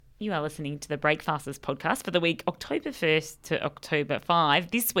You are listening to the Breakfasters podcast for the week October 1st to October 5.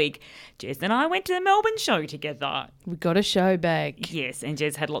 This week, Jez and I went to the Melbourne show together. We got a show bag. Yes, and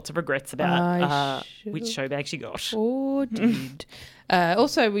Jez had lots of regrets about which show bag she got. Oh, did.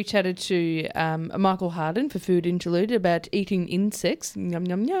 Also, we chatted to Michael Harden for Food Interlude about eating insects. Yum,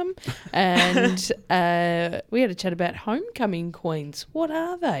 yum, yum. And we had a chat about homecoming queens. What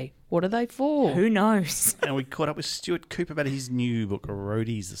are they? What are they for? Who knows? And we caught up with Stuart Cooper about his new book,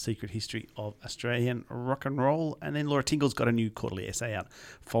 Roadies, The Secret History of Australian Rock and Roll. And then Laura Tingle's got a new quarterly essay out,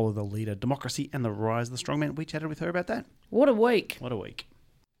 Follow the Leader, Democracy and the Rise of the Strongman. We chatted with her about that. What a week. What a week.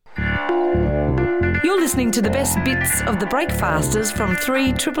 You're listening to the best bits of the Breakfasters from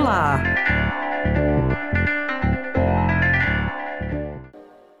 3RRR.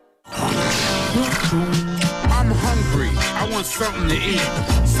 I'm hungry. I want something to eat.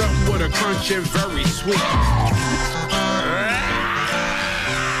 Something with a crunch and very sweet.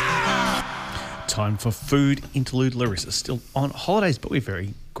 Time for Food Interlude. Larissa's still on holidays, but we're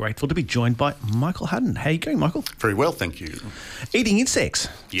very grateful to be joined by Michael Hudden. How are you going, Michael? Very well, thank you. Eating insects.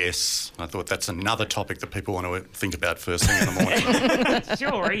 Yes, I thought that's another topic that people want to think about first thing in the morning.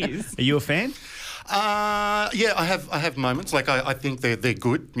 Sure is. Are you a fan? Yeah, I have moments. Like I think they're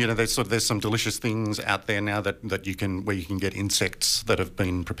good. You know, there's some delicious things out there now that you can get insects that have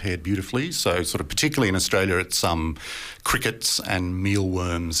been prepared beautifully. So sort of particularly in Australia, it's crickets and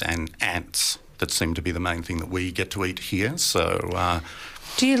mealworms and ants that seem to be the main thing that we get to eat here. So.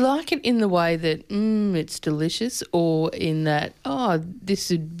 Do you like it in the way that, it's delicious, or in that, this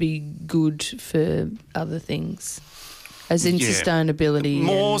would be good for other things? As in sustainability?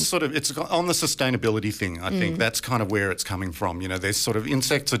 More sort of, it's on the sustainability thing, I think. That's kind of where it's coming from. You know, there's sort of,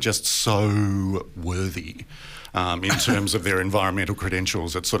 insects are just so worthy in terms of their environmental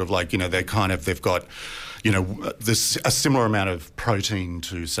credentials. It's sort of like, you know, they've got, you know, there's a similar amount of protein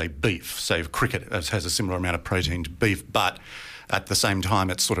to, say, beef. Say, cricket has a similar amount of protein to beef, but at the same time,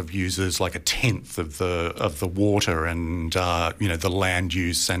 it sort of uses like a tenth of the water and you know, the land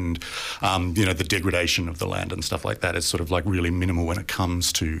use and you know, the degradation of the land and stuff like that is sort of like really minimal when it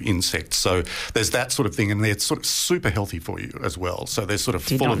comes to insects. So there's that sort of thing, and they're sort of super healthy for you as well. So they're sort of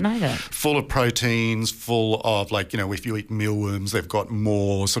full of proteins, full of, like, you know, if you eat mealworms, they've got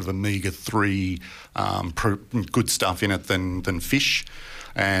more sort of omega-3 good stuff in it than fish.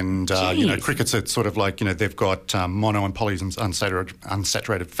 And, you know, crickets are sort of like, you know, they've got mono and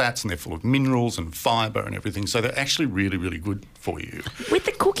unsaturated fats, and they're full of minerals and fibre and everything. So they're actually really, really good for you. With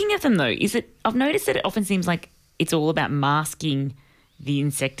the cooking of them, though, I've noticed that it often seems like it's all about masking the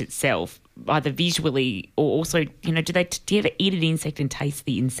insect itself, either visually or also, you know, do you ever eat an insect and taste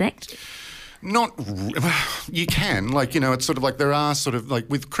the insect? You can, like, you know, it's sort of like there are sort of like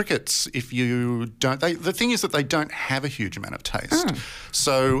with crickets, if you don't, the thing is that they don't have a huge amount of taste.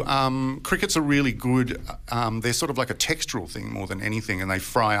 So crickets are really good. They're sort of like a textural thing more than anything, and they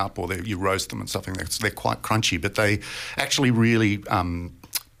fry up or you roast them and something. They're quite crunchy, but they actually really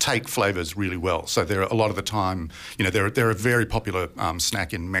take flavours really well. So they're a lot of the time, you know, they're a very popular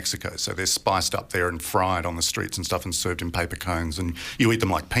snack in Mexico. So they're spiced up there and fried on the streets and stuff and served in paper cones, and you eat them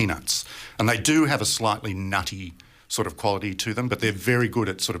like peanuts. And they do have a slightly nutty sort of quality to them, but they're very good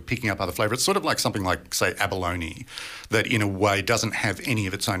at sort of picking up other flavour. It's sort of like something like, say, abalone, that in a way doesn't have any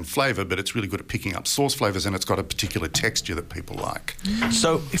of its own flavour, but it's really good at picking up sauce flavours, and it's got a particular texture that people like.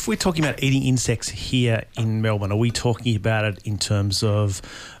 So if we're talking about eating insects here in Melbourne, are we talking about it in terms of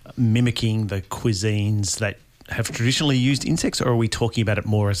mimicking the cuisines that have traditionally used insects, or are we talking about it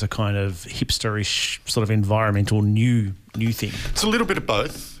more as a kind of hipsterish sort of environmental new thing? It's a little bit of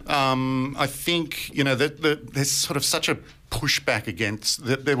both. I think, you know, there's sort of such a pushback against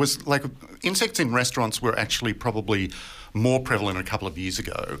that. There was like insects in restaurants were actually probably more prevalent a couple of years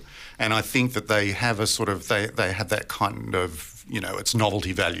ago, and I think that they have a sort of they have that kind of, you know, it's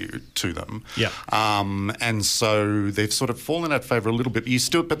novelty value to them. Yeah. And so they've sort of fallen out of favour a little bit.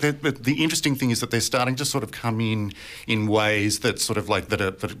 But the interesting thing is that they're starting to sort of come in ways that sort of like that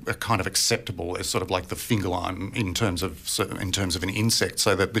are kind of acceptable as sort of like the finger lime in terms of an insect.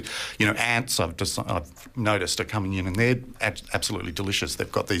 So that you know, ants I've noticed are coming in, and they're absolutely delicious.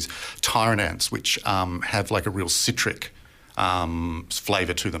 They've got these tyrant ants which have like a real citric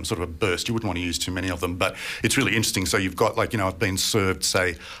flavour to them, sort of a burst. You wouldn't want to use too many of them, but it's really interesting. So you've got, like, you know, I've been served,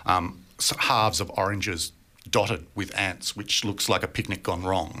 say, halves of oranges dotted with ants, which looks like a picnic gone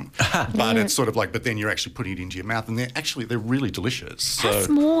wrong. But it's sort of like, but then you're actually putting it into your mouth, and they're really delicious. How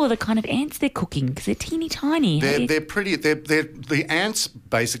small are the kind of ants they're cooking? Because they're teeny tiny. They're pretty. The ants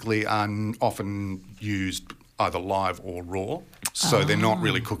basically are often used either live or raw. So they're not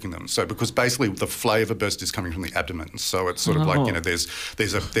really cooking them. So because basically the flavour burst is coming from the abdomen. So it's sort of like, you know,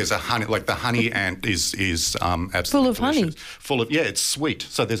 there's a honey, like the honey ant is absolutely Full of delicious. honey. Full of, yeah, it's sweet.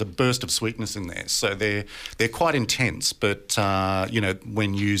 So there's a burst of sweetness in there. So they're quite intense, but, you know,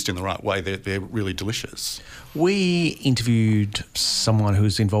 when used in the right way, they're really delicious. We interviewed someone who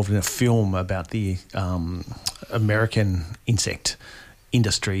was involved in a film about the American insect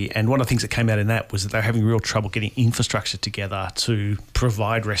industry, and one of the things that came out in that was that they're having real trouble getting infrastructure together to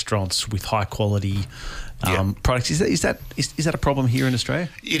provide restaurants with high quality products. Is that a problem here in Australia?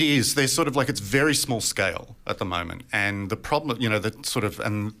 It is. They're sort of like, it's very small scale at the moment, and the problem, you know, that's sort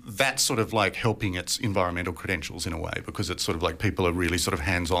of like helping its environmental credentials in a way, because it's sort of like people are really sort of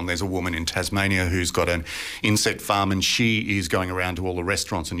hands-on. There's a woman in Tasmania who's got an insect farm, and she is going around to all the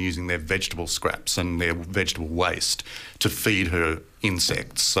restaurants and using their vegetable scraps and their vegetable waste to feed her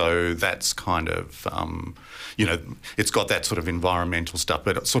insects. So that's kind of, you know, it's got that sort of environmental stuff,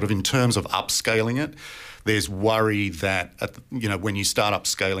 but sort of in terms of upscaling it, there's worry that, you know, when you start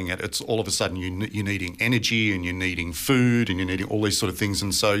upscaling it, it's all of a sudden you're needing energy and you're needing food and you're needing all these sort of things.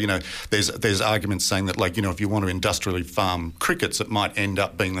 And so, you know, there's arguments saying that, like, you know, if you want to industrially farm crickets, it might end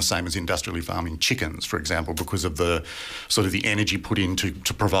up being the same as industrially farming chickens, for example, because of the sort of the energy put into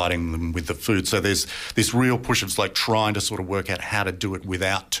providing them with the food. So there's this real push of like trying to sort of work out how to do it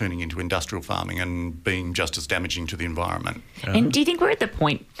without turning into industrial farming and being just as damaging to the environment. And do you think we're at the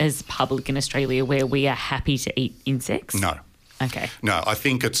point as public in Australia where we are happy to eat insects? No. Okay. No, I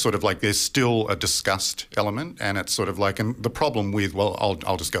think it's sort of like there's still a disgust element, and it's sort of like, and the problem with, well,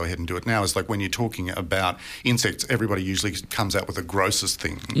 I'll just go ahead and do it now, is like when you're talking about insects, everybody usually comes out with the grossest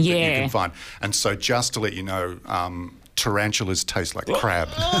thing that you can find. And so just to let you know, tarantulas taste like crab.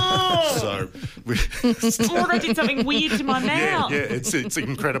 So I did something weird to my mouth. Yeah, it's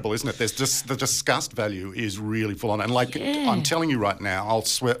incredible, isn't it? There's just the disgust value is really full on. And like I'm telling you right now, I'll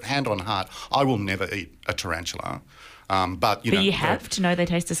swear, hand on heart, I will never eat a tarantula. But you have to know they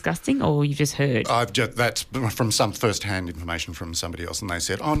taste disgusting, or you just heard? That's from some first-hand information from somebody else, and they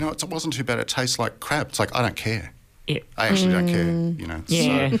said, "Oh no, it wasn't too bad. It tastes like crab." It's like, I don't care. Yeah. I actually don't care, you know.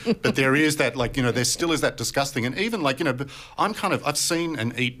 Yeah. So, but there is that, like, you know, there still is that disgusting, and even like, you know, I've seen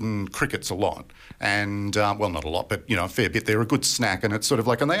and eaten crickets a lot, and well, not a lot, but you know, a fair bit. They're a good snack, and it's sort of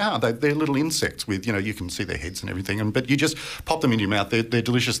like, and they're little insects with, you know, you can see their heads and everything, but you just pop them into your mouth. They're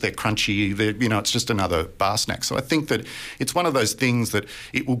delicious. They're crunchy. You know, it's just another bar snack. So I think that it's one of those things that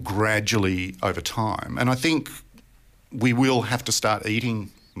it will gradually over time, and I think we will have to start eating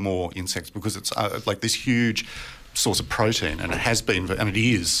more insects because it's like this huge source of protein, and it has been, and it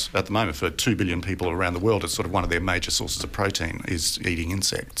is at the moment for 2 billion people around the world. It's sort of one of their major sources of protein is eating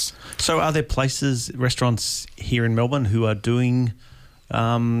insects. So are there places, restaurants here in Melbourne who are doing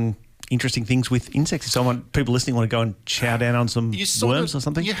interesting things with insects? If people listening want to go and chow down on some worms or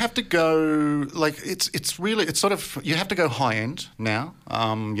something? You have to go, like, it's really, it's sort of, you have to go high end now.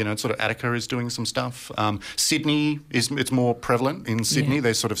 You know, sort of Attica is doing some stuff. Sydney it's more prevalent in Sydney.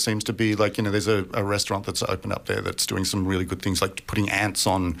 There sort of seems to be, like, you know, there's a restaurant that's opened up there that's doing some really good things, like putting ants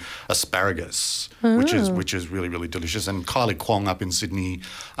on asparagus, which is really, really delicious. And Kylie Kwong up in Sydney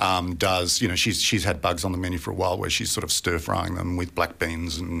does, you know, she's had bugs on the menu for a while where she's sort of stir frying them with black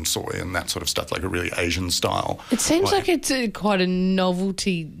beans and soy and that sort of stuff, like a really Asian style. It seems like it's quite a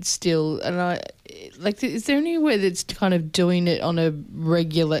novelty still, and is there anywhere that's kind of doing it on a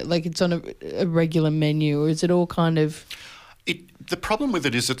regular, like it's on a regular menu, or is it all kind of? The problem with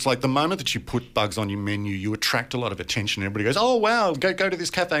it is it's like the moment that you put bugs on your menu, you attract a lot of attention. Everybody goes, oh, wow, go to this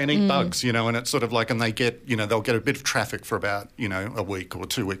cafe and eat bugs, you know, and it's sort of like, and they get, you know, they'll get a bit of traffic for about, you know, a week or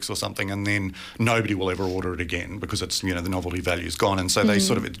 2 weeks or something, and then nobody will ever order it again because it's, you know, the novelty value is gone. And so they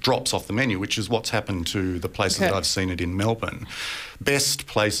sort of, it drops off the menu, which is what's happened to the places that I've seen it in Melbourne. Best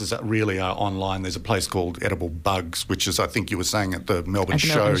places that really are online. There's a place called Edible Bugs, which is, I think you were saying at the Melbourne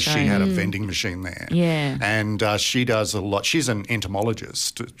show, she had a vending machine there. Yeah. And she does a lot. She's an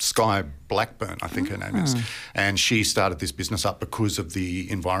entomologist, Sky Blackburn, I think her name is. And she started this business up because of the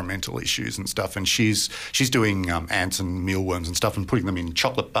environmental issues and stuff. And she's doing ants and mealworms and stuff and putting them in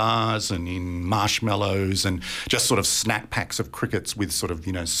chocolate bars and in marshmallows and just sort of snack packs of crickets with sort of,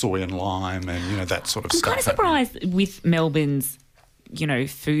 you know, soy and lime and, you know, that sort of stuff. I'm kind of surprised with Melbourne's, you know,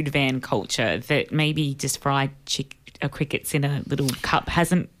 food van culture that maybe just fried crickets in a little cup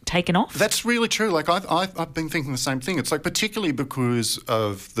hasn't taken off? That's really true. Like I've been thinking the same thing. It's like particularly because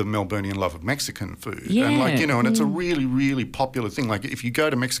of the Melburnian love of Mexican food, and like and it's a really really popular thing. Like if you go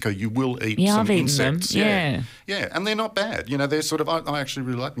to Mexico, you will eat some I've eaten insects. them. Yeah, and they're not bad. They're sort of. I actually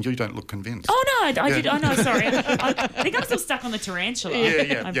really like them. You don't look convinced. Oh no, I did. Oh no, sorry. I think I'm still stuck on the tarantula.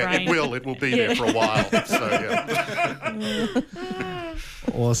 Yeah. Brain. It will be there for a while. So yeah.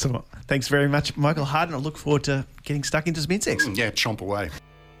 Awesome. Thanks very much, Michael Harden. I look forward to getting stuck into some insects. Yeah, chomp away.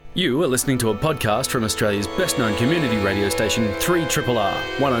 You are listening to a podcast from Australia's best-known community radio station, 3RRR,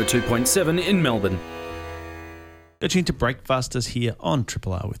 102.7 in Melbourne. Go tuned to Breakfasters here on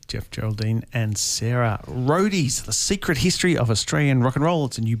Triple R with Jeff Geraldine and Sarah. Roadies, The Secret History of Australian Rock and Roll.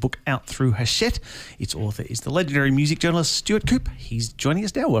 It's a new book out through Hachette. Its author is the legendary music journalist Stuart Coop. He's joining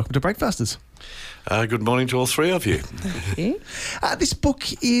us now. Welcome to Breakfasters. Good morning to all three of you. This book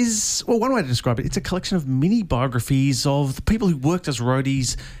is, well, one way to describe it, it's a collection of mini biographies of the people who worked as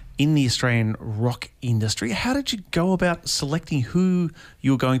roadies in the Australian rock industry. How did you go about selecting who you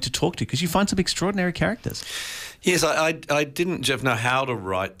were going to talk to? Because you find some extraordinary characters. Yes, I didn't, Jeff, know how to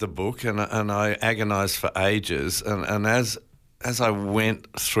write the book, and I agonised for ages. And as I went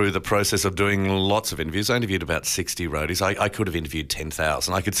through the process of doing lots of interviews, I interviewed about 60 roadies. I could have interviewed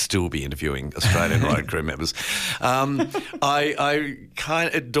 10,000. I could still be interviewing Australian road crew members.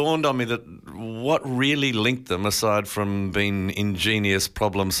 It dawned on me that what really linked them, aside from being ingenious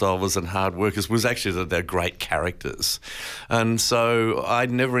problem solvers and hard workers, was actually that they're great characters. And so I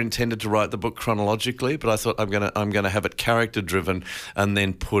never intended to write the book chronologically, but I thought I'm gonna have it character driven and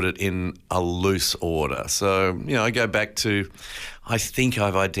then put it in a loose order. So I go back to, I think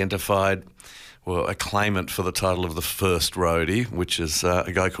I've identified, a claimant for the title of the first roadie, which is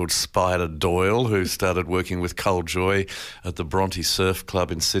a guy called Spider Doyle, who started working with Cole Joy at the Bronte Surf Club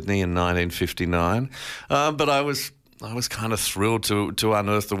in Sydney in 1959. But I was kind of thrilled to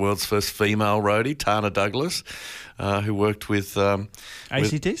unearth the world's first female roadie, Tana Douglas, who worked with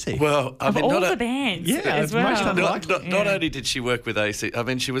AC/DC. All the bands, as well. Not only did she work with AC, I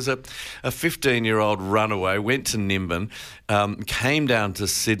mean, she was a 15-year-old runaway, went to Nimbin, came down to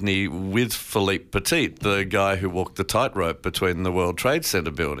Sydney with Philippe Petit, the guy who walked the tightrope between the World Trade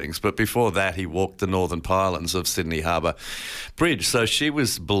Centre buildings. But before that, he walked the northern pylons of Sydney Harbour Bridge. So she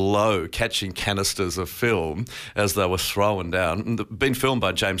was below catching canisters of film as they were thrown down. Been filmed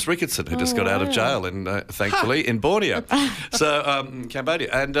by James Ricketson, who just got out of jail, thankfully, in Borneo. So,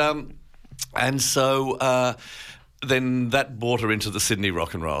 Cambodia. And so then that brought her into the Sydney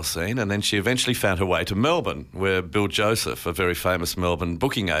rock and roll scene, and then she eventually found her way to Melbourne, where Bill Joseph, a very famous Melbourne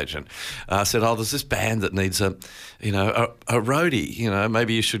booking agent, said, there's this band that needs a roadie,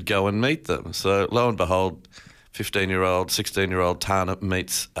 maybe you should go and meet them. So lo and behold, 15-year-old, 16-year-old Tana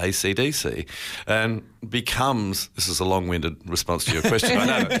meets AC/DC and becomes, this is a long-winded response to your question, I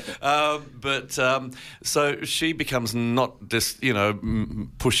know, so she becomes not just,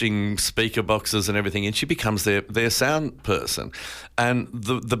 pushing speaker boxes and everything, and she becomes their sound person. And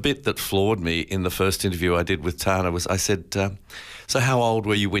the bit that floored me in the first interview I did with Tana was, I said, so how old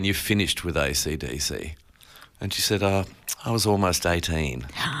were you when you finished with AC/DC? And she said, I was almost 18.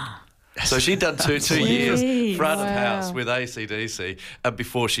 So she'd done two years front of house with AC/DC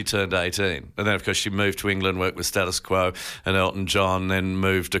before she turned 18. And then, of course, she moved to England, worked with Status Quo and Elton John, then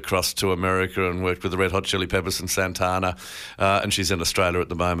moved across to America and worked with the Red Hot Chili Peppers and Santana. And she's in Australia at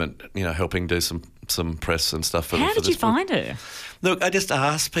the moment, helping do some press and stuff for How did you find book. her? Look, I just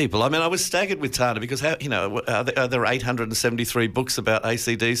asked people. I mean, I was staggered with Tana because, are there 873 books about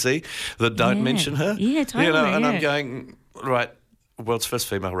AC/DC that don't mention her? Yeah, totally. And I'm going, right, world's first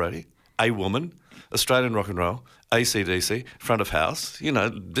female roadie, a woman, Australian rock and roll, AC/DC, front of house.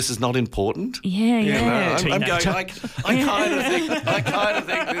 This is not important. Yeah. I'm going. I kind of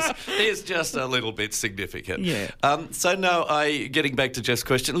think this is just a little bit significant. Yeah. So no, getting back to Jeff's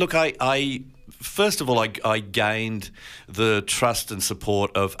question. Look, I first of all, I gained the trust and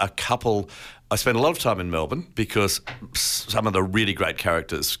support of a couple. I spent a lot of time in Melbourne because some of the really great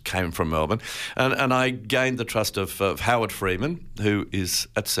characters came from Melbourne. And I gained the trust of Howard Freeman, who is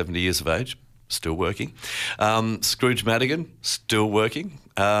at 70 years of age, still working. Scrooge Madigan, still working.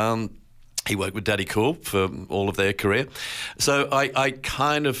 He worked with Daddy Cool for all of their career. So I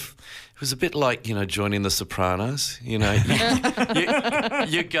kind of... It was a bit like, joining the Sopranos. You go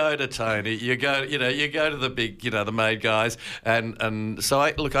to Tony, you go to the big, the maid guys, and so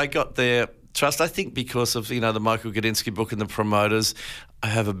I got there trust. I think because of, the Michael Gudinski book and the promoters, I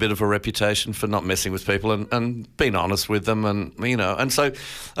have a bit of a reputation for not messing with people and being honest with them, and so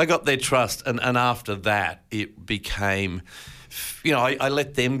I got their trust, and after that it became, I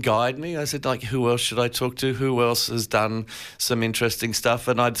let them guide me. I said, like, who else should I talk to? Who else has done some interesting stuff?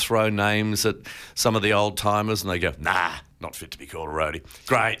 And I'd throw names at some of the old timers, and they go, nah, not fit to be called a roadie.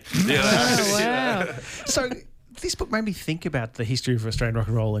 Great. Oh, wow. So this book made me think about the history of Australian rock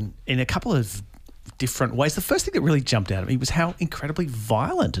and roll in a couple of different ways. The first thing that really jumped out at me was how incredibly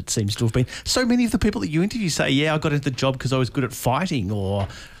violent it seems to have been. So many of the people that you interview say, I got into the job because I was good at fighting, or...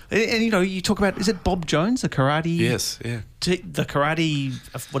 And, you talk about, is it Bob Jones, the karate? Yes, yeah. The karate,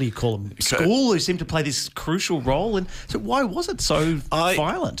 what do you call them? School, who seemed to play this crucial role. And so why was it so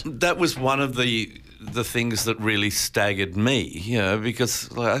violent? That was one of the things that really staggered me,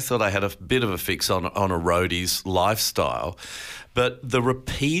 because I thought I had a bit of a fix on a roadie's lifestyle. But the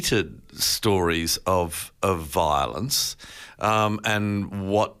repeated stories of violence and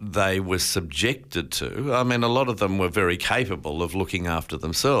what they were subjected to, I mean, a lot of them were very capable of looking after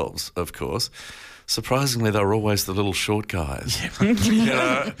themselves, of course. Surprisingly, they were always the little short guys.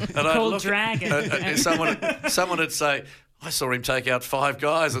 Yeah. Called dragon. Someone would say, I saw him take out 5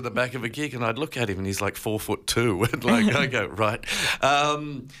 guys at the back of a gig, and I'd look at him and he's like 4'2", and I go, right.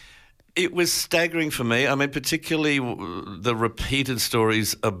 It was staggering for me. I mean, particularly the repeated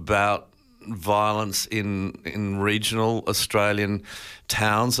stories about violence in regional Australian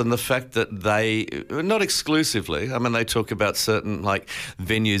towns, and the fact that they, not exclusively, I mean, they talk about certain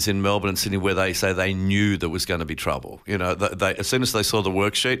venues in Melbourne and Sydney where they say they knew there was going to be trouble. They as soon as they saw the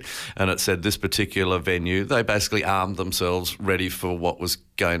worksheet and it said this particular venue, they basically armed themselves ready for what was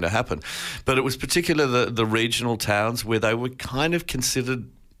going to happen. But it was particularly the regional towns where they were kind of considered,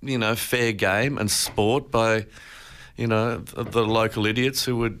 fair game and sport by, the local idiots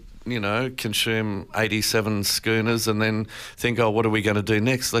who would, consume 87 schooners and then think, oh, what are we going to do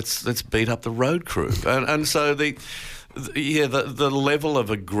next? Let's beat up the road crew. And so the level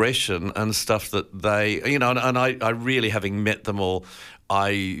of aggression and stuff that they, and I really, having met them all,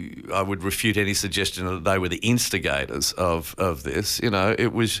 I would refute any suggestion that they were the instigators of this.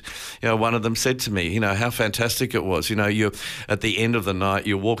 It was, one of them said to me, how fantastic it was. You're at the end of the night,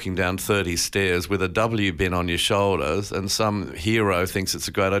 you're walking down 30 stairs with a W bin on your shoulders, and some hero thinks it's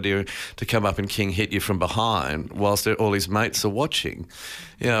a great idea to come up and king hit you from behind whilst all his mates are watching.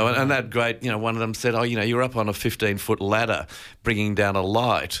 And that great, one of them said, oh, you're up on a 15-foot ladder bringing down a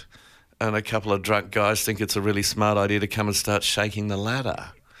light, and a couple of drunk guys think it's a really smart idea to come and start shaking the ladder.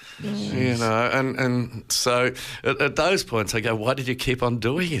 And so at those points I go, why did you keep on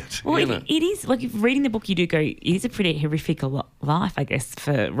doing it? Well, it is, reading the book you do go, it is a pretty horrific life, I guess,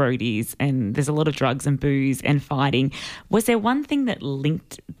 for roadies, and there's a lot of drugs and booze and fighting. Was there one thing that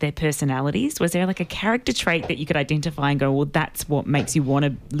linked their personalities? Was there a character trait that you could identify and go, well, that's what makes you want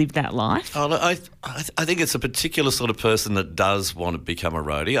to live that life? Oh, I think it's a particular sort of person that does want to become a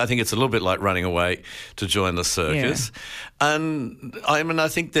roadie. I think it's a little bit like running away to join the circus. Yeah. And I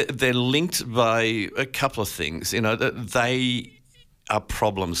think that they're linked by a couple of things. They are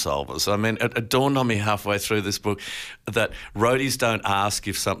problem solvers. I mean, it dawned on me halfway through this book that roadies don't ask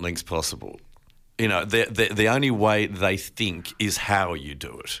if something's possible. The only way they think is how you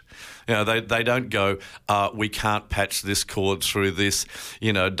do it. They don't go, we can't patch this cord through this,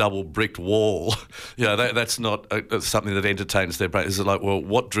 double bricked wall. That's not something that entertains their brain. It's like, well,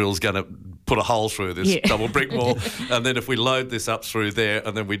 what drill's going to put a hole through this double brick wall? And then if we load this up through there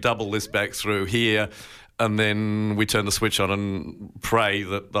and then we double this back through here, and then we turn the switch on and pray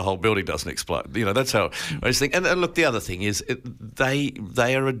that the whole building doesn't explode. That's how I just think. And look, the other thing is they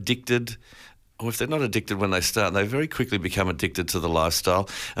are addicted. Or if they're not addicted when they start, they very quickly become addicted to the lifestyle,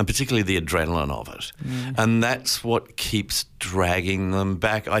 and particularly the adrenaline of it. And that's what keeps dragging them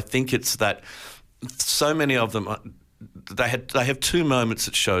back. I think it's that so many of them, they have 2 moments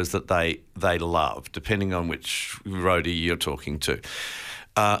that shows that they love, depending on which roadie you're talking to.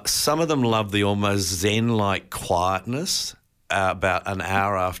 Some of them love the almost zen-like quietness about an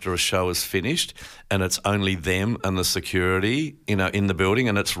hour after a show is finished, and it's only them and the security, in the building,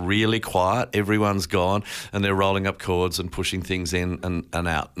 and it's really quiet. Everyone's gone, and they're rolling up cords and pushing things in and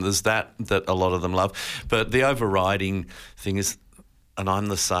out. And there's that a lot of them love. But the overriding thing is, and I'm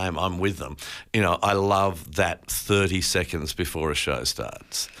the same. I'm with them. You know, I love that 30 seconds before a show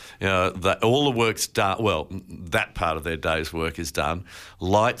starts. You know, that all the work's done. Well, that part of their day's work is done.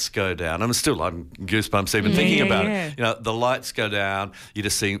 Lights go down. I'm goosebumps even thinking about it. You know, the lights go down. You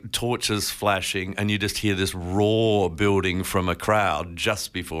just see torches flashing, and you just hear this roar building from a crowd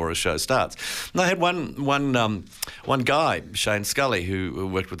just before a show starts. And I had one guy, Shane Scully, who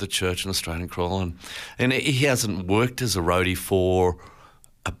worked with the church in Australian Crawl, and he hasn't worked as a roadie for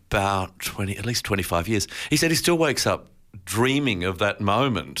about at least 25 years. He said he still wakes up dreaming of that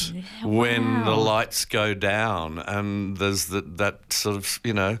moment when the lights go down and there's that sort of,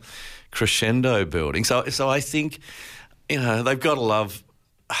 you know, crescendo building. So I think, you know, they've got to love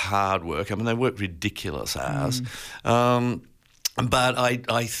hard work. I mean, they work ridiculous hours. But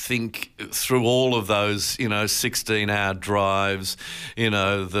I think through all of those, you know, 16-hour drives, you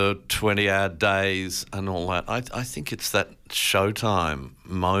know, the 20-hour days and all that, I think it's that showtime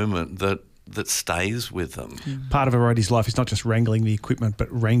moment that stays with them. Part of a roadie's life is not just wrangling the equipment, but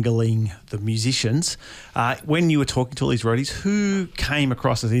wrangling the musicians. When you were talking to all these roadies, who came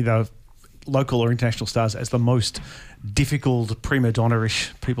across as either local or international stars as the most difficult prima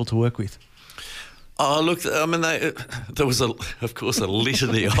donna-ish people to work with? Oh, look, I mean, there was, of course, a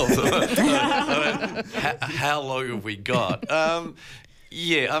litany of them. How long have we got?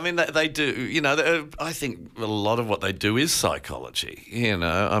 Yeah, I mean, they do, you know, I think a lot of what they do is psychology, you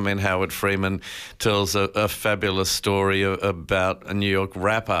know. I mean, Howard Freeman tells a fabulous story about a New York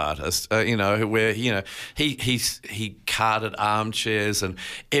rap artist, you know, where, you know, he carted armchairs and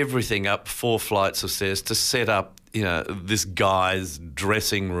everything up 4 flights of stairs to set up, you know, this guy's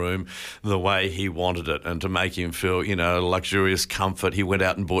dressing room the way he wanted it, and to make him feel, you know, luxurious comfort. He went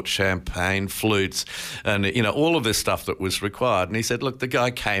out and bought champagne, flutes, and, you know, all of this stuff that was required. And he said, look, the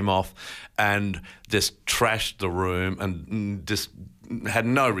guy came off and just trashed the room and just had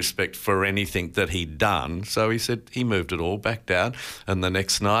no respect for anything that he'd done. So he said he moved it all back down, and the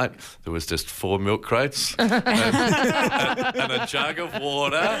next night there was just 4 milk crates and a jug of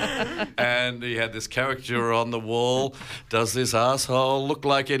water, and he had this caricature on the wall, does this asshole look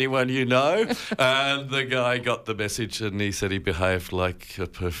like anyone you know? And the guy got the message, and he said he behaved like a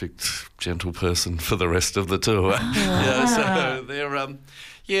perfect gentle person for the rest of the tour. Yeah, so they're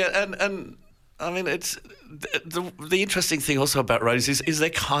and I mean, it's the interesting thing also about roadies is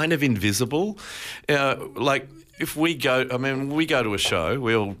they're kind of invisible. Like if we go to a show,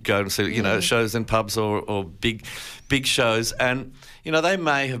 we'll go and see, you know, shows in pubs or big shows, and, you know, they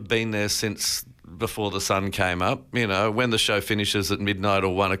may have been there since before the sun came up. You know, when the show finishes at midnight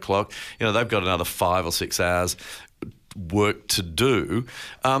or 1 o'clock, you know, they've got another 5 or 6 hours work to do,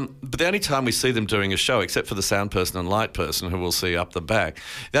 but the only time we see them doing a show, except for the sound person and light person who we'll see up the back,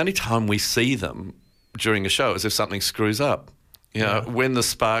 the only time we see them during a show is if something screws up. You know, when the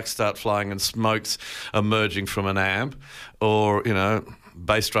sparks start flying and smoke's emerging from an amp, or, you know,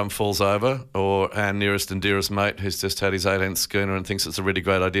 bass drum falls over, or our nearest and dearest mate who's just had his 18th schooner and thinks it's a really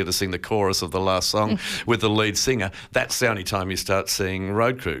great idea to sing the chorus of the last song with the lead singer. That's the only time you start seeing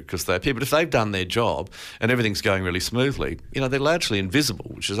road crew, because they're people. If they've done their job and everything's going really smoothly, you know, they're largely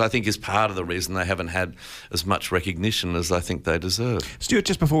invisible, which I think is part of the reason they haven't had as much recognition as I think they deserve. Stuart,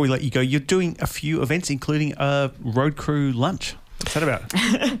 just before we let you go, you're doing a few events, including a road crew lunch. What's that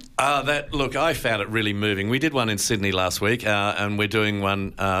about? Look, I found it really moving. We did one in Sydney last week, and we're doing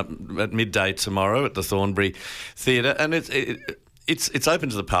one at midday tomorrow at the Thornbury Theatre, and it's open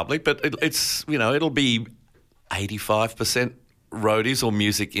to the public, but it's you know, it'll be 85% roadies or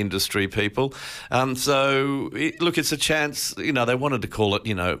music industry people. So, it's a chance. You know, they wanted to call it,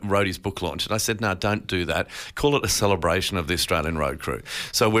 you know, Roadies Book Launch. And I said, no, don't do that. Call it a celebration of the Australian road crew.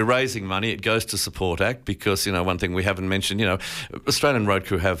 So we're raising money. It goes to Support Act because, you know, one thing we haven't mentioned, you know, Australian road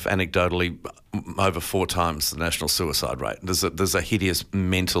crew have anecdotally over 4 times the national suicide rate. There's a hideous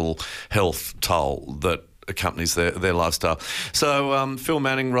mental health toll that accompanies their lifestyle. So Phil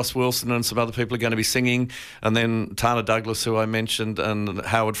Manning, Ross Wilson and some other people are going to be singing, and then Tana Douglas, who I mentioned, and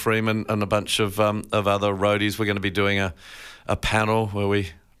Howard Freeman and a bunch of other roadies. We're going to be doing a panel where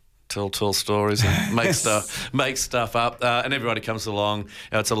we tell stories and make stuff up, and everybody comes along.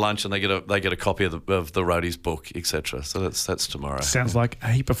 It's a lunch, and they get a copy of the Roadies book, etc. So that's tomorrow. Sounds like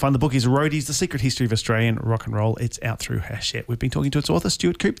a heap of fun. The book is Roadies: The Secret History of Australian Rock and Roll. It's out through Hachette. We've been talking to its author,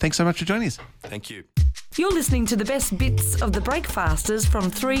 Stuart Coupe. Thanks so much for joining us. Thank you. You're listening to the best bits of the Breakfasters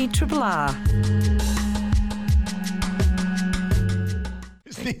from 3RRR.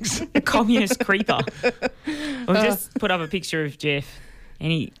 A communist creeper. We'll just put up a picture of Jeff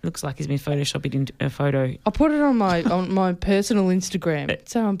And he looks like he's been photoshopped into a photo. I put it on my personal Instagram.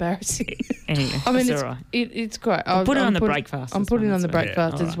 It's so embarrassing. Anyway, I mean, it's all right. It's great. Put it on the Breakfasters. I'm putting it on the one,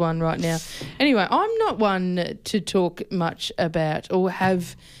 Breakfasters one right now. Anyway, I'm not one to talk much about or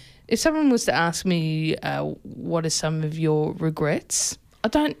have. If someone was to ask me, what are some of your regrets? I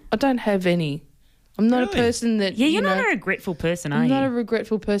don't have any. I'm not a person that. Yeah, you're not a regretful person, are I'm you? not a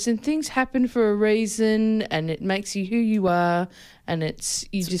regretful person. Things happen for a reason, and it makes you who you are, and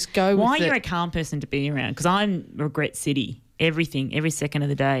you just go with it. Why you're a calm person to be around? Because I'm regret city. Everything, every second of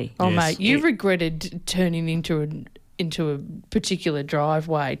the day. Oh, mate, you regretted turning into a particular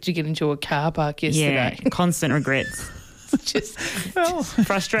driveway to get into a car park yesterday. Yeah, constant regrets. Just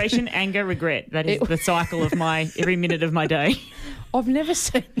Frustration, anger, regret. That is the cycle of every minute of my day. I've never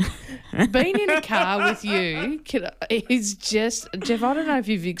seen being in a car with you. Is just Jeff. I don't know if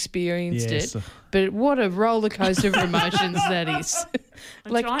you've experienced it, but what a roller coaster of emotions that is.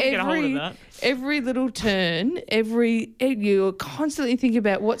 I'm trying to get a hold of that. Every little turn, you're constantly thinking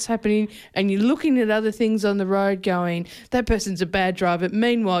about what's happening, and you're looking at other things on the road, going, "That person's a bad driver."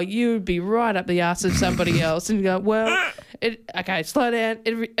 Meanwhile, you would be right up the arse of somebody else, and you go, "Well, okay, slow down.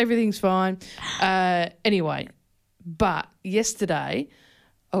 Everything's fine." Anyway. But yesterday,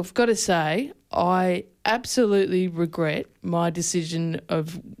 I've got to say, I absolutely regret my decision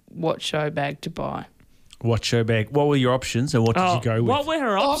of what show bag to buy. What show bag? What were your options and what did you go with? What were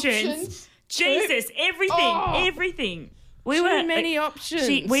her options? Jesus, everything. Too many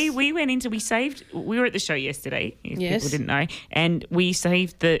options. We went into, we were at the show yesterday, if Yes. people didn't know, and we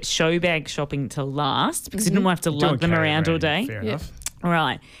saved the show bag shopping to last because we didn't have to lug them around all day. Fair enough. All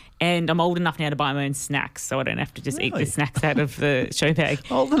right. And I'm old enough now to buy my own snacks, so I don't have to just eat the snacks out of the show bag.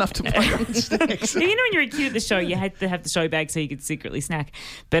 Old enough to buy your own snacks. You know, when you were a kid at the show, you had to have the show bag so you could secretly snack.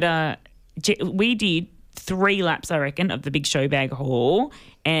 But we did 3 laps, I reckon, of the big show bag haul,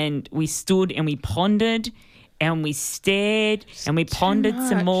 and we stood and we pondered and we stared and we pondered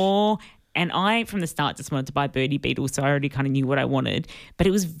some more. And I, from the start, just wanted to buy Birdie Beetle, so I already kind of knew what I wanted. But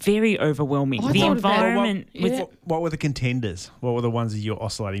it was very overwhelming. The environment was... What were the contenders? What were the ones that you were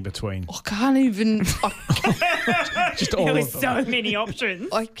oscillating between? I can't even... Just all there were of them. so many options.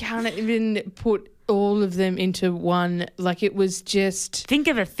 I can't even put all of them into one. Like, it was just... Think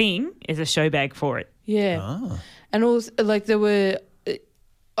of a thing as a show bag for it. Yeah. And also, like, there was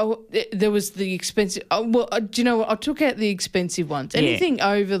the expensive. Do you know what? I took out the expensive ones. Anything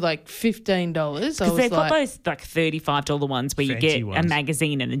over like $15. Because they've got those like $35 ones where you Fancy get a ones.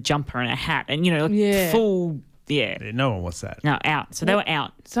 magazine and a jumper and a hat and, you know, like full. Yeah. No one wants that. No, out. So they were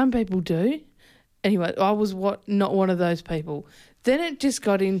out. Some people do. Anyway, I was not one of those people. Then it just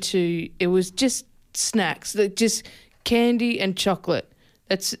got into, it was just snacks, just candy and chocolate.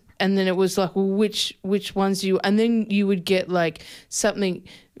 And then it was like, well, which ones do you? And then you would get like something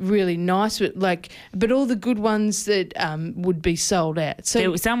really nice, but all the good ones that would be sold out.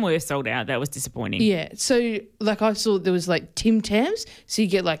 So some were sold out. That was disappointing. Yeah. So like I saw there was like Tim Tams. So you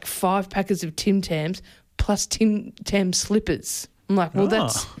get like 5 packets of Tim Tams plus Tim Tam slippers. I'm like, well, I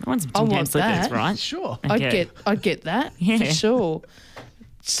want some Tim Tam slippers, right? Sure. Okay. I'd get that for sure.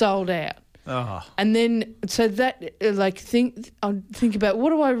 Sold out. Oh. And then, so that, like, think about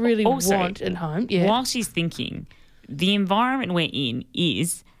what do I really want at home? Yeah. While she's thinking, the environment we're in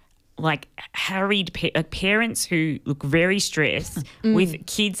is like harried parents who look very stressed with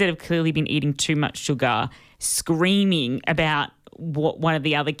kids that have clearly been eating too much sugar, screaming about what one of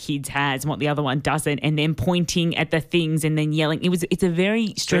the other kids has and what the other one doesn't, and then pointing at the things and then yelling. It's a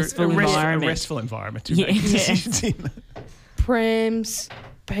very stressful environment. A restful environment to Yeah. make decisions in. Prams,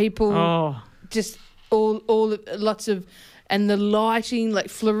 people, just lots of, and the lighting, like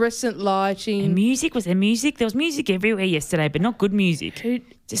fluorescent lighting. And music. There was music everywhere yesterday, but not good music.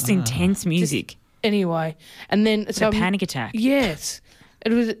 Just intense music. Anyway, and then so a panic attack. Yes,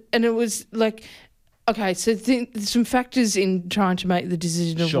 it was like, okay, so some factors in trying to make the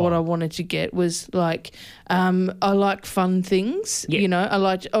decision of what I wanted to get was like, I like fun things, you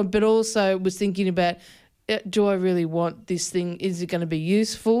know, but also was thinking about, do I really want this thing? Is it going to be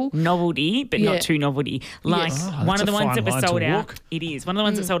useful? Novelty, but not too novelty. Like one of the ones that was sold out. walk. It is. One of the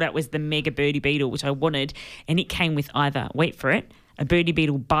ones that sold out was the Mega Birdie Beetle, which I wanted, and it came with either, wait for it, a Birdie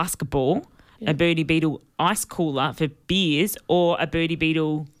Beetle basketball, a Birdie Beetle ice cooler for beers, or a Birdie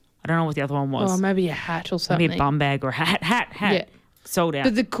Beetle, I don't know what the other one was. Oh, maybe a hat or something. Maybe a bum bag or a hat. Yeah. Sold out.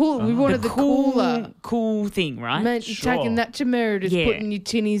 But we wanted the cooler. Cool thing, right? Mate, you're taking that to Meredith, putting your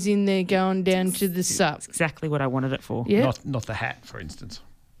tinnies in there, going down to the sup. That's exactly what I wanted it for. Yeah. Not the hat, for instance.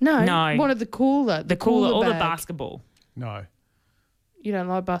 No. Wanted the cooler. The cooler or the bag. No. You don't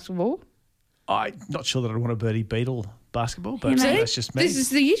like basketball? I'm not sure that I'd want a Birdie Beetle basketball, but mate. that's just me. This is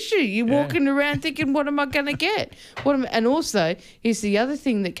the issue. You're walking around thinking, what am I going to get? And also, here's the other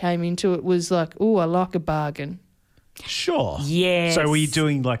thing that came into it was like, oh, I like a bargain. Sure. Yes. So were you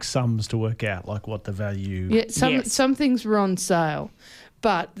doing like sums to work out like what the value? Yeah, Yes. some things were on sale,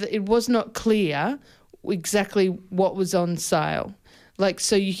 but it was not clear exactly what was on sale. Like,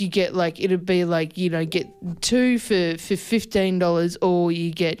 so you could get like, it'd be like, get 2 for $15, or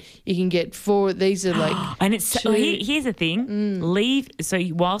you can get 4. These are like, And it's here's the thing.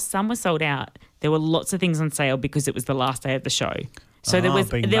 While some were sold out, there were lots of things on sale because it was the last day of the show. So there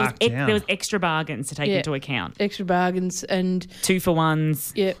was extra bargains to take into account. extra bargains and 2 for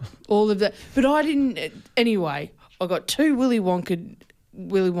 1s. yeah, all of that. But I didn't. Anyway, I got 2 Willy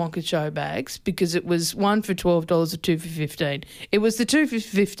Wonka show bags because it was 1 for $12 or 2 for $15. It was the 2 for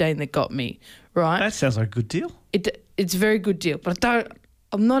 $15 that got me, right? That sounds like a good deal. It's a very good deal, but I'm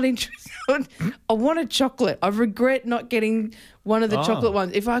not interested. I want a chocolate. I regret not getting one of the chocolate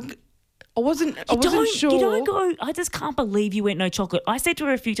ones. If I wasn't sure. You don't go. I just can't believe you went no chocolate. I said to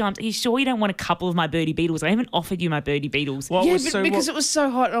her a few times, "Are you sure you don't want a couple of my Birdie Beetles? I haven't offered you my Birdie Beetles." Because it was so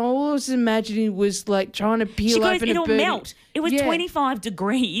hot, and all I was imagining was like trying to peel She goes, open it'll a birdie. melt. It was 25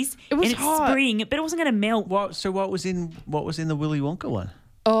 degrees. It was and it's hot. spring, but it wasn't going to melt. What was in the Willy Wonka one?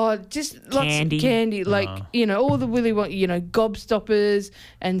 Oh, just lots Candy. of candy, like all the Willy Wonka, gobstoppers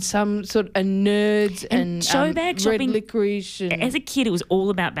and some sort of nerds and show bag red shopping. licorice. And As a kid, it was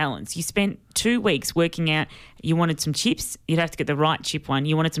all about balance. You spent 2 weeks working out. You wanted some chips. You'd have to get the right chip one.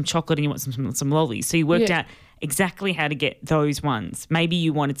 You wanted some chocolate, and you want some lollies. So you worked out exactly how to get those ones. Maybe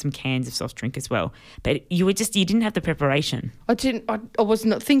you wanted some cans of soft drink as well, but you didn't have the preparation. I was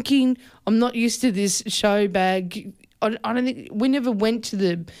not thinking. I'm not used to this show bag. I don't think we never went to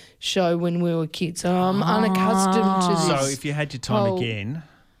the show when we were kids, so I'm unaccustomed to this. So if you had your time again,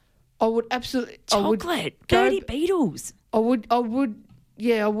 I would absolutely Chocolate, Birdie Beetles. I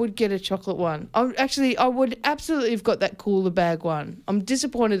would get a chocolate one. I would absolutely have got that cooler bag one. I'm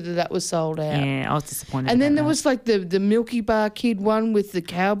disappointed that was sold out. Yeah, I was disappointed. And then about there that. was like the Milky Bar Kid one with the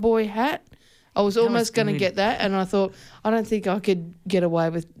cowboy hat. I was almost going to good. get that, and I thought, I don't think I could get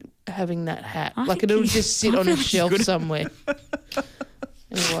away with having that hat. I Like think it'll you- just sit I on feel a like shelf you could- somewhere.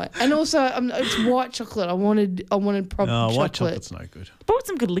 Anyway, and also it's white chocolate. I wanted proper chocolate. white chocolate's no good. bought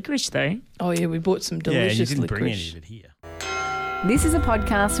some good licorice though. Oh yeah, we bought some Yeah, you delicious didn't licorice. bring any of it here. This is a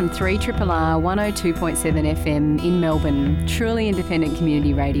podcast from 3RRR 102.7 FM in Melbourne, truly independent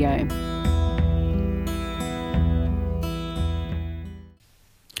community radio.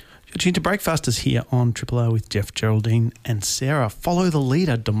 You're tuned to Breakfasters here on Triple R with Jeff, Geraldine and Sarah. Follow the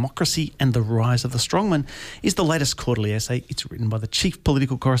Leader, Democracy and the Rise of the Strongman is the latest quarterly essay. It's written by the chief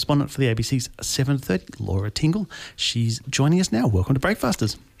political correspondent for the ABC's 7:30, Laura Tingle. She's joining us now. Welcome to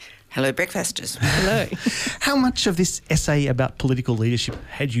Breakfasters. Hello, breakfasters. Hello. How much of this essay about political leadership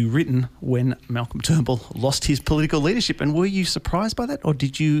had you written when Malcolm Turnbull lost his political leadership, and were you surprised by that, or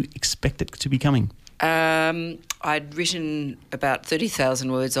did you expect it to be coming? I'd written about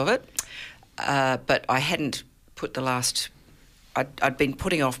 30,000 words of it, but I hadn't put the last... I'd been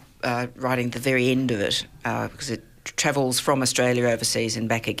putting off writing the very end of it because it travels from Australia overseas and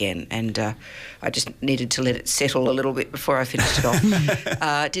back again, and I just needed to let it settle a little bit before I finished it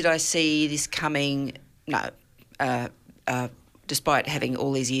off. Did I see this coming? No. Despite having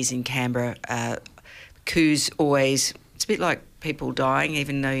all these years in Canberra, coups always... It's a bit like people dying,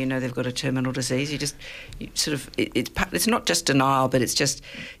 even though you know they've got a terminal disease. It's not just denial, but it's just,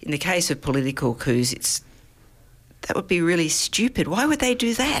 in the case of political coups, that would be really stupid. Why would they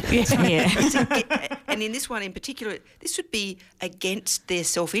do that? Yeah. And in this one in particular, this would be against their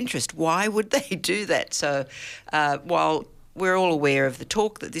self-interest. Why would they do that? So while we're all aware of the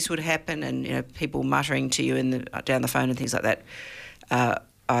talk that this would happen, and people muttering to you down the phone and things like that,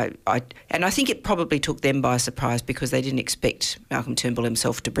 I think it probably took them by surprise because they didn't expect Malcolm Turnbull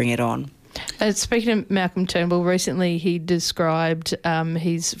himself to bring it on. Speaking of Malcolm Turnbull, recently he described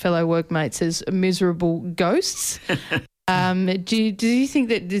his fellow workmates as miserable ghosts. Do you think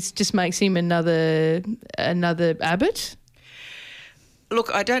that this just makes him another Abbott?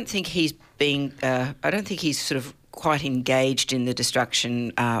 Look, I don't think he's sort of quite engaged in the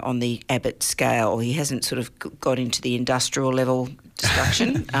destruction on the Abbott scale. He hasn't sort of got into the industrial level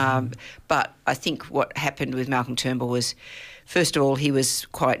destruction. But I think what happened with Malcolm Turnbull was, first of all, he was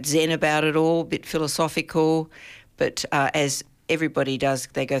quite zen about it all, a bit philosophical. But as everybody does,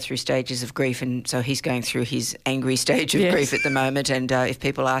 they go through stages of grief, and so he's going through his angry stage of grief at the moment. And if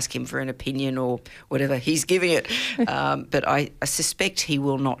people ask him for an opinion or whatever, he's giving it. But I suspect he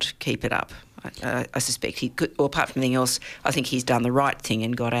will not keep it up. I suspect he could, or apart from anything else, I think he's done the right thing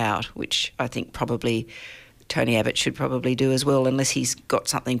and got out, which I think probably Tony Abbott should probably do as well, unless he's got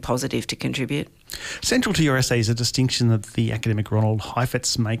something positive to contribute. Central to your essay is a distinction that the academic Ronald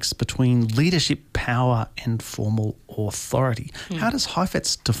Heifetz makes between leadership, power and formal authority. How does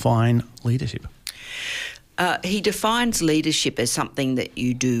Heifetz define leadership? He defines leadership as something that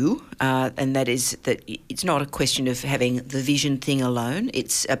you do, and that is that it's not a question of having the vision thing alone.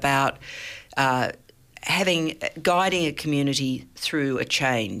 It's about guiding a community through a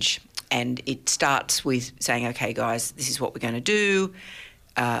change, and it starts with saying, "Okay, guys, this is what we're going to do,"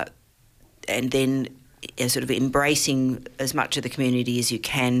 and then sort of embracing as much of the community as you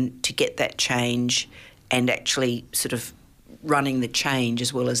can to get that change, and actually sort of running the change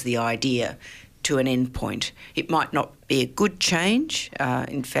as well as the idea to an end point. It might not be a good change.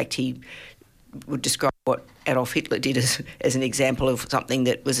 In fact, he would describe what Adolf Hitler did as an example of something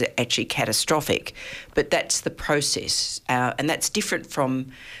that was actually catastrophic. But that's the process. And that's different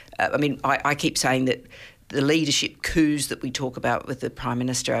from, I keep saying that the leadership coups that we talk about with the Prime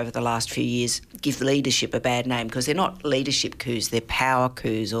Minister over the last few years give leadership a bad name, because they're not leadership coups, they're power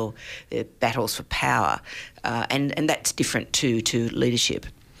coups, or they're battles for power. And that's different to leadership.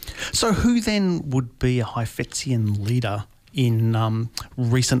 So who then would be a Heifetzian leader in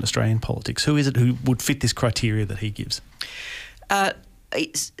recent Australian politics? Who is it who would fit this criteria that he gives? I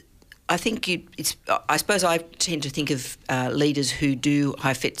suppose I tend to think of leaders who do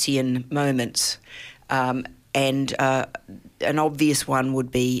Heifetzian moments, and an obvious one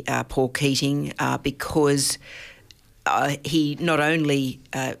would be Paul Keating, because he not only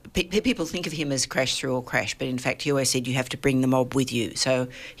people think of him as crash through or crash, but in fact he always said you have to bring the mob with you. So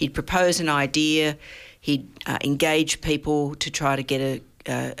he'd propose an idea, he'd engage people to try to get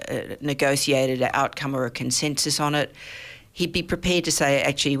a negotiated outcome or a consensus on it. He'd be prepared to say,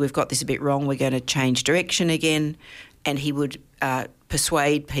 actually, we've got this a bit wrong, we're going to change direction again, and he would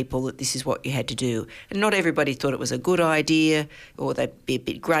persuade people that this is what you had to do. And not everybody thought it was a good idea, or they'd be a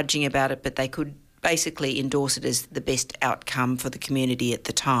bit grudging about it, but they could basically endorse it as the best outcome for the community at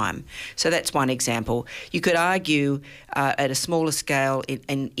the time. So that's one example. You could argue at a smaller scale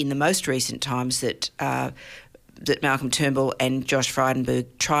in the most recent times that Malcolm Turnbull and Josh Frydenberg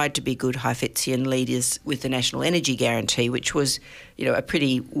tried to be good Heifetzian leaders with the National Energy Guarantee, which was, a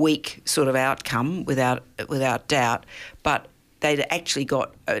pretty weak sort of outcome without doubt, but they'd actually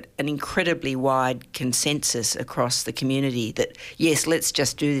got an incredibly wide consensus across the community that, yes, let's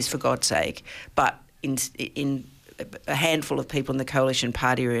just do this for God's sake. But in a handful of people in the coalition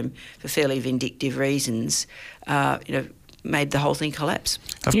party room, for fairly vindictive reasons, made the whole thing collapse.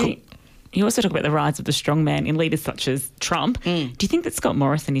 You also talk about the rise of the strongman in leaders such as Trump. Do you think that Scott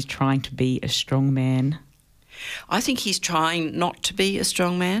Morrison is trying to be a strongman? I think he's trying not to be a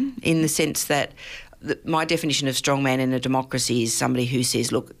strongman, in the sense that my definition of strongman in a democracy is somebody who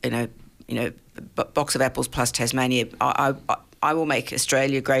says, look, box of apples plus Tasmania, I will make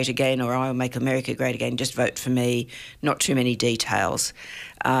Australia great again, or I will make America great again, just vote for me, not too many details.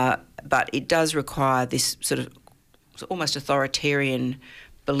 But it does require this sort of almost authoritarian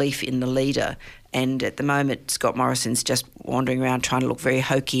belief in the leader. And at the moment, Scott Morrison's just wandering around trying to look very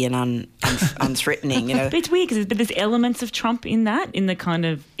hokey and unthreatening. But it's weird because there's elements of Trump in that, in the kind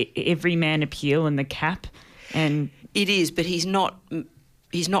of everyman appeal and the cap. And it is, but he's not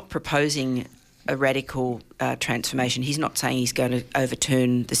proposing a radical transformation. He's not saying he's going to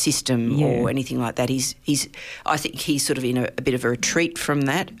overturn the system or anything like that. I think he's sort of in a bit of a retreat from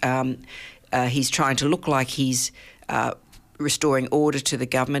that. He's trying to look like he's restoring order to the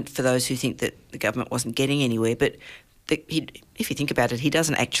government for those who think that the government wasn't getting anywhere. But if you think about it, he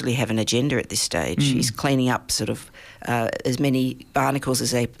doesn't actually have an agenda at this stage. He's cleaning up sort of as many barnacles,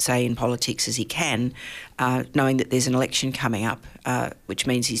 as they say in politics, as he can, knowing that there's an election coming up, which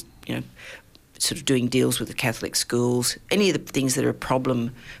means he's, sort of doing deals with the Catholic schools. Any of the things that are a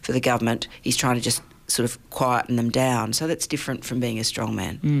problem for the government, he's trying to just sort of quieten them down. So that's different from being a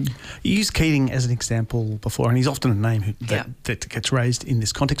strongman. You used Keating as an example before, and he's often a name that gets raised in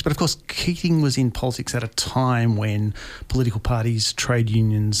this context. But of course, Keating was in politics at a time when political parties, trade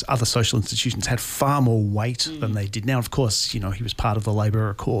unions, other social institutions had far more weight than they did now. Of course, he was part of the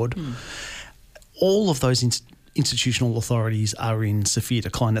Labor Accord. All of those institutional authorities are in severe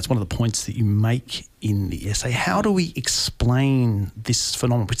decline. That's one of the points that you make in the essay. How do we explain this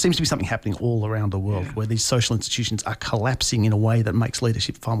phenomenon? It seems to be something happening all around the world where these social institutions are collapsing in a way that makes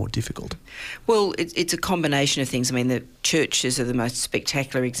leadership far more difficult. Well, it's a combination of things. I mean, the churches are the most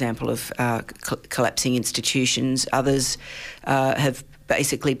spectacular example of collapsing institutions. Others have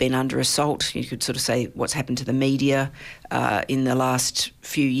basically been under assault. You could sort of say what's happened to the media in the last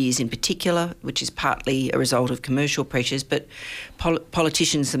few years in particular, which is partly a result of commercial pressures, but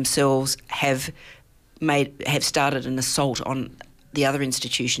politicians themselves have have started an assault on the other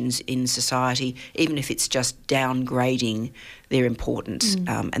institutions in society, even if it's just downgrading their importance,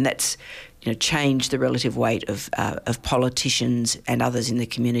 and that's changed the relative weight of politicians and others in the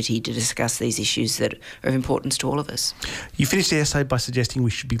community to discuss these issues that are of importance to all of us. You finished the essay by suggesting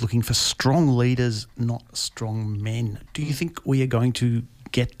we should be looking for strong leaders, not strong men. Do you think we are going to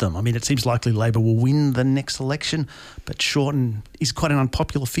get them? I mean, it seems likely Labor will win the next election, but Shorten is quite an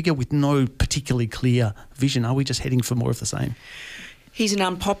unpopular figure with no particularly clear vision. Are we just heading for more of the same? He's an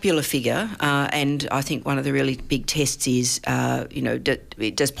unpopular figure, and I think one of the really big tests is,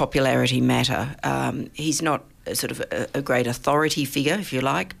 does popularity matter? He's not sort of a great authority figure, if you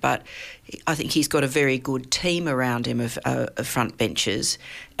like, but I think he's got a very good team around him of front benchers.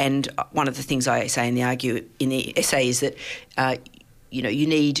 And one of the things I say in the essay is that, you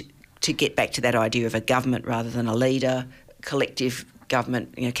need to get back to that idea of a government rather than a leader, collective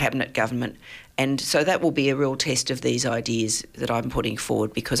government, cabinet government. And so that will be a real test of these ideas that I'm putting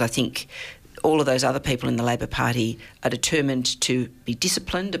forward, because I think all of those other people in the Labor Party are determined to be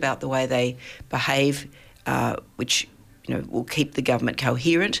disciplined about the way they behave, which will keep the government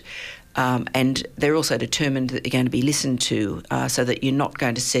coherent. And they're also determined that they're going to be listened to, so that you're not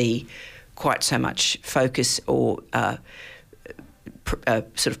going to see quite so much focus or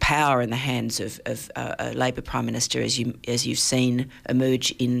sort of power in the hands of a Labor Prime Minister as you've seen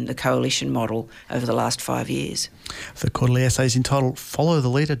emerge in the coalition model over the last 5 years. The quarterly essay is entitled Follow the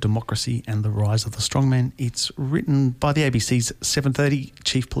Leader, Democracy and the Rise of the Strongman. It's written by the ABC's 7:30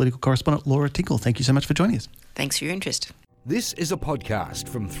 Chief Political Correspondent Laura Tinkle. Thank you so much for joining us. Thanks for your interest. This is a podcast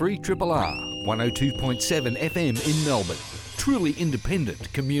from 3RRR 102.7 FM in Melbourne. Truly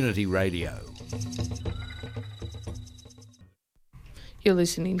independent community radio. You're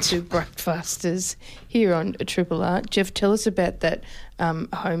listening to Breakfasters here on Triple R. Jeff, tell us about that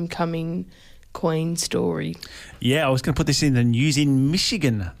homecoming queen story. Yeah, I was going to put this in the news. In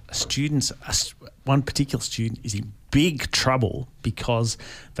Michigan, one particular student is in big trouble because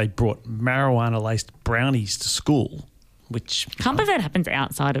they brought marijuana-laced brownies to school, which... Can't believe that happens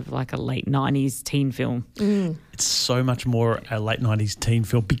outside of like a late 90s teen film. It's so much more a late 90s teen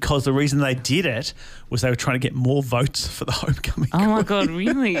film because the reason they did it was they were trying to get more votes for the homecoming queen. My God,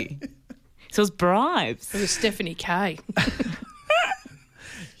 really? So it was bribes. It was Stephanie Kay.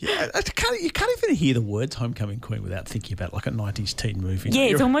 Yeah, you can't even hear the words homecoming queen without thinking about like a 90s teen movie. Yeah,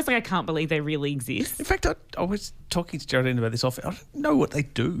 it's almost like I can't believe they really exist. In fact, I was talking to Geraldine about this often. I don't know what they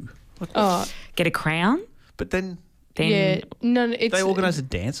do. Get a crown? But then yeah, no, it's, they organise a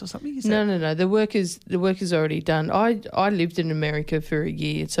dance or something? No. The work is already done. I lived in America for a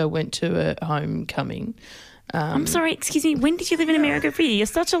year, so I went to a homecoming. I'm sorry, excuse me, when did you live in America for a year? You're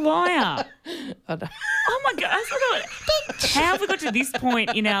such a liar. I don't. Oh, my God. How have we got to this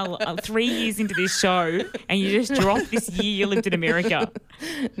point in our 3 years into this show and you just dropped this year you lived in America?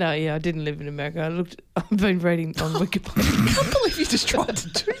 No, yeah, I didn't live in America. I've been reading on Wikipedia. I can't believe you just tried to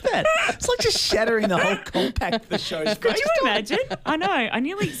do that. It's like just shattering the whole compact of the show. Could you imagine? I know. I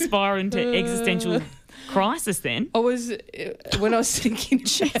nearly spiraled into existential crisis then. When I was thinking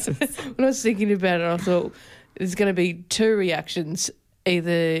about it, I thought there's going to be two reactions,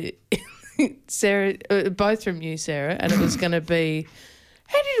 either Sarah, both from you, Sarah, and it was going to be,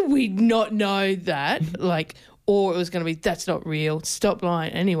 how did we not know that? Or it was going to be, that's not real, stop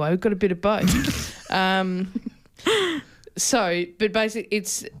lying. Anyway, we've got a bit of both. But basically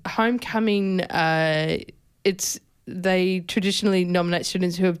it's homecoming, they traditionally nominate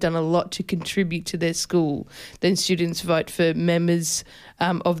students who have done a lot to contribute to their school. Then students vote for members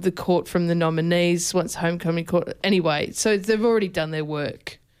of the court from the nominees once homecoming court. Anyway, so they've already done their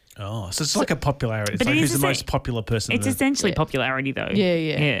work. Oh, so it's like a popularity. It's like who's the most popular person. It's essentially popularity, though.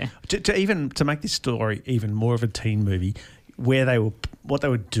 Yeah. To make this story even more of a teen movie, what they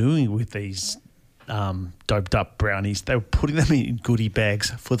were doing with these doped up brownies, they were putting them in goodie bags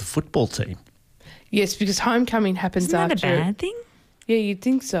for the football team. Yes, because homecoming happens after. Isn't that a bad thing? Yeah, you'd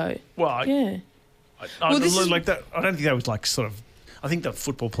think so. Well, yeah. I don't think that was like sort of. I think the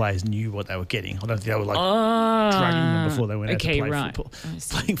football players knew what they were getting. I don't think they were drugging them before they went out to play football.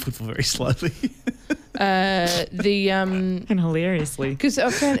 Playing football very slowly. And hilariously. Because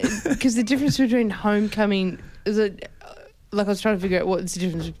the difference between homecoming is I was trying to figure out what's the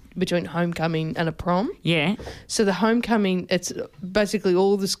difference between homecoming and a prom. Yeah. So the homecoming, it's basically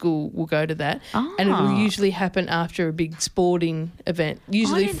all the school will go to that, and it will usually happen after a big sporting event,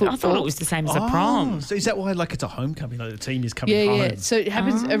 usually football. I thought it was the same as a prom. So is that why it's a homecoming, like the team is coming home? Yeah. So it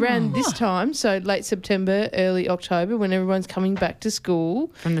happens around this time, so late September, early October, when everyone's coming back to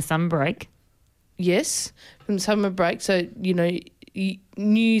school. From the summer break? Yes, from the summer break. So,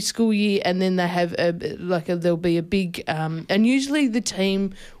 new school year, and then they have there'll be a big and usually the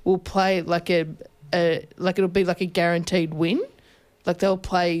team will play like it'll be like a guaranteed win, like they'll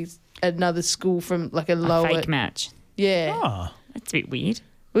play another school from like a lower fake match. Yeah, That's a bit weird.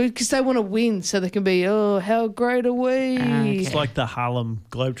 because they want to win, so they can be how great are we? Okay. It's like the Harlem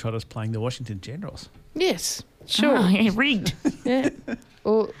Globetrotters playing the Washington Generals. Yes, sure, Oh, yeah, rigged. yeah,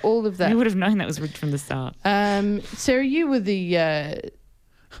 all of that. You would have known that was rigged from the start. Sarah, you were the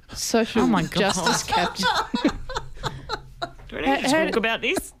social Oh my God. justice captain. Do we need to talk about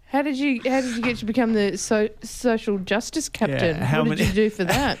this? How did you get to become the social justice captain? how What did you do for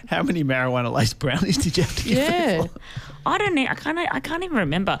that? How many marijuana laced brownies did you have to give Yeah. people? I don't know. I can't even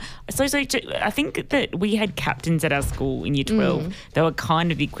remember. So I think that we had captains at our school in year 12. They were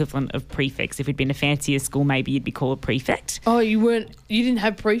kind of the equivalent of prefects. If it'd been a fancier school, maybe you'd be called a prefect. Oh, you didn't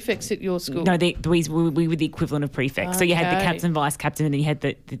have prefects at your school? No, we were the equivalent of prefects. So you had the Okay. captain, vice captain, and then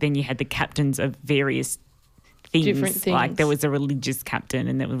you had the captains of various things. Different things. Like there was a religious captain,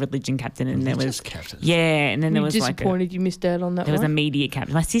 and there was a religion captain, and there was captain. yeah, and then there Were was you like disappointed you missed out on that there was a one? media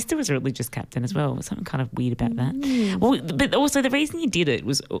captain. My sister was a religious captain as well. Something kind of weird about that. Well, but also the reason you did it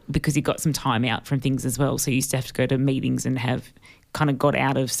was because you got some time out from things as well. So you used to have to go to meetings and have kind of got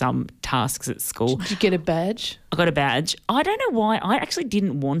out of some tasks at school. Did you get a badge? I got a badge. I don't know why. I actually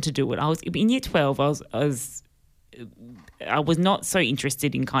didn't want to do it. I was in year 12. I was not so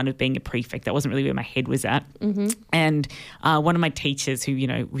interested in kind of being a prefect. That wasn't really where my head was at. Mm-hmm. And one of my teachers who,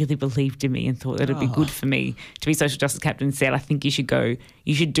 really believed in me and thought that it'd be good for me to be social justice captain said, I think you should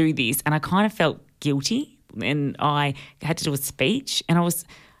do this. And I kind of felt guilty, and I had to do a speech, and I was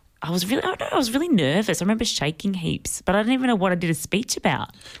really nervous. I remember shaking heaps, but I don't even know what I did a speech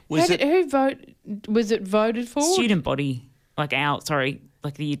about. Was it voted for? Student body, of the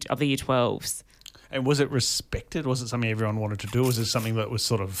year 12s. And was it respected? Was it something everyone wanted to do? Was it something that was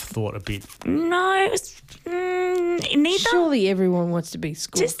sort of thought a bit? No, it was neither. Surely everyone wants to be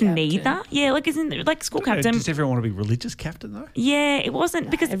school captain. Neither. Yeah, school captain. Does everyone want to be religious captain though? Yeah, it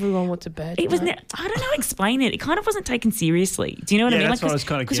wasn't because everyone wants a badge. it was. right? I don't know. Explain it. It kind of wasn't taken seriously. Do you know what I mean? That's what I was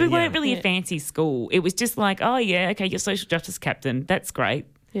kind of because we getting weren't at. really a fancy school. It was just like, oh yeah, okay, you're social justice captain. That's great.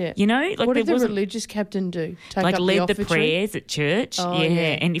 Yeah. What did the religious captain do? Take up led the offertory? prayers at church. Oh, yeah.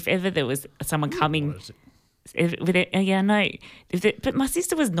 yeah. And if ever there was someone coming, but my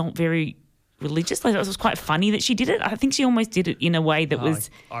sister was not very religious. Like, it was quite funny that she did it. I think she almost did it in a way that was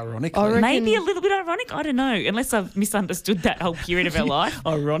ironically, maybe a little bit ironic. I don't know, unless I've misunderstood that whole period of her life.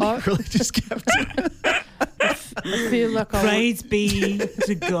 Ironic religious captain. I feel like Praise be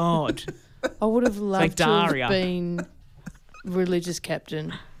to God. I would have loved to Daria. have been religious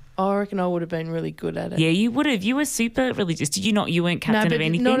captain. I reckon I would have been really good at it. Yeah, you would have. You were super religious. Did you not? You weren't captain but of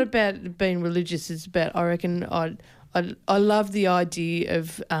anything? not about being religious. It's about, I reckon, I love the idea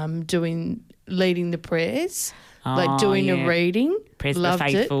of leading the prayers, like doing a reading. Prayers for the Loved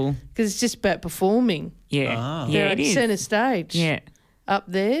faithful. Because it's just about performing. Yeah. They're Yeah, at it is. centre stage. Yeah. Up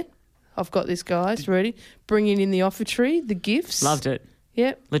there, I've got this, guys, ready. Bringing in the offertory, the gifts. Loved it.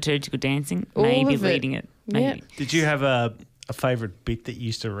 Yep. Liturgical dancing. All Maybe of it. leading it. Maybe. Yep. Did you have a favourite bit that you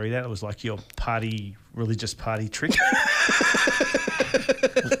used to read out? It was like your religious party trick.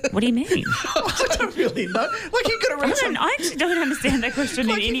 What do you mean? I don't really know. Like you've got to read I actually don't understand that question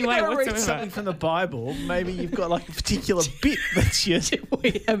in any way read whatsoever. something from the Bible. Maybe you've got like a particular bit that's yours.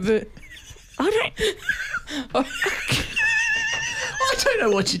 We have a... I don't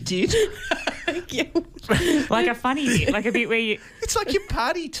know what you did. like a funny bit, like a bit where you... It's like your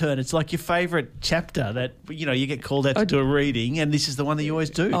party turn. It's like your favourite chapter that, you get called out to do a reading, and this is the one that you always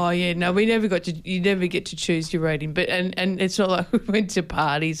do. Oh yeah, no, you never get to choose your reading, but and it's not like we went to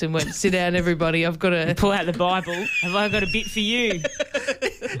parties and went, sit down everybody, I've got to pull out the Bible. Have I got a bit for you?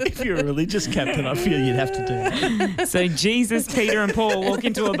 If you're a religious captain, I feel you'd have to do that. So Jesus, Peter, and Paul walk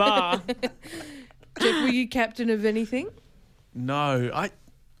into a bar. Jeff, were you captain of anything? No, I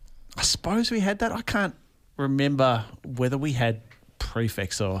suppose we had that. I can't remember whether we had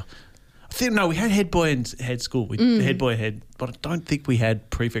prefects or... we had head boy and head school. Head boy, head, but I don't think we had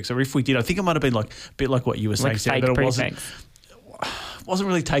prefects. Or if we did, I think it might have been like a bit like what you were saying, Like Sarah, fake that it prefects. wasn't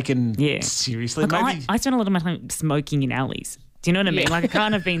really taken seriously. Like Maybe I spent a lot of my time smoking in alleys. Do you know what I mean? Like, it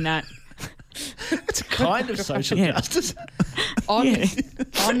can't have been that. it's a kind of social justice. I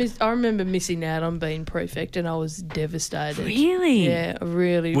remember missing out on being prefect, and I was devastated. Really? Yeah, I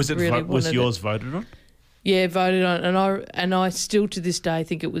really. Was wanted yours it. voted on? Yeah, voted on, and I still to this day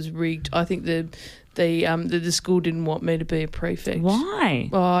think it was rigged. I think the school didn't want me to be a prefect. Why?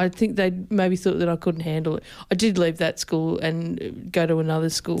 Oh, I think they maybe thought that I couldn't handle it. I did leave that school and go to another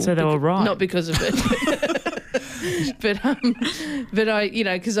school. So they were right. Not because of it. but I,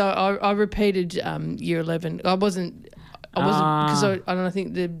 because I repeated year 11. I wasn't because I don't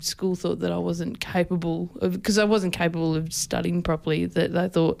think the school thought that I wasn't capable of, because I wasn't capable of studying properly, that they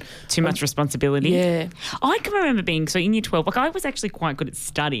thought too much responsibility. Yeah. I can remember being, so in year 12, like I was actually quite good at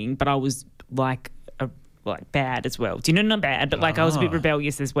studying, but I was like bad as well. Do you know, not bad, but like I was a bit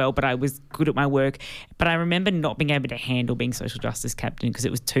rebellious as well, but I was good at my work. But I remember not being able to handle being social justice captain because it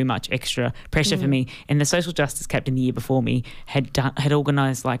was too much extra pressure for me. And the social justice captain the year before me had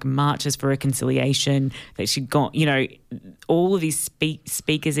organised like marches for reconciliation, that she'd got, all of these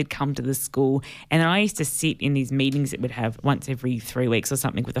speakers had come to the school. And then I used to sit in these meetings that we'd have once every 3 weeks or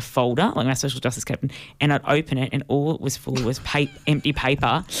something with a folder, like my social justice captain, and I'd open it and all it was full of was empty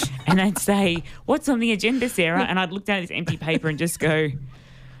paper. And I'd say, what's on the agenda, Sarah? And I'd look down at this empty paper and just go,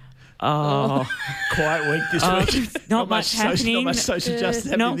 quiet week this week. Not much happening. Not much social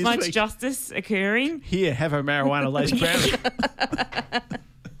justice happening Not this much week. Justice occurring. Here, have a marijuana laced brownie.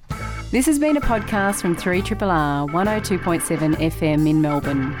 This has been a podcast from 3RRR 102.7 FM in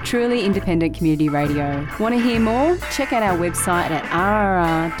Melbourne. Truly independent community radio. Want to hear more? Check out our website at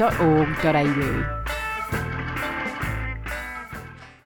rrr.org.au.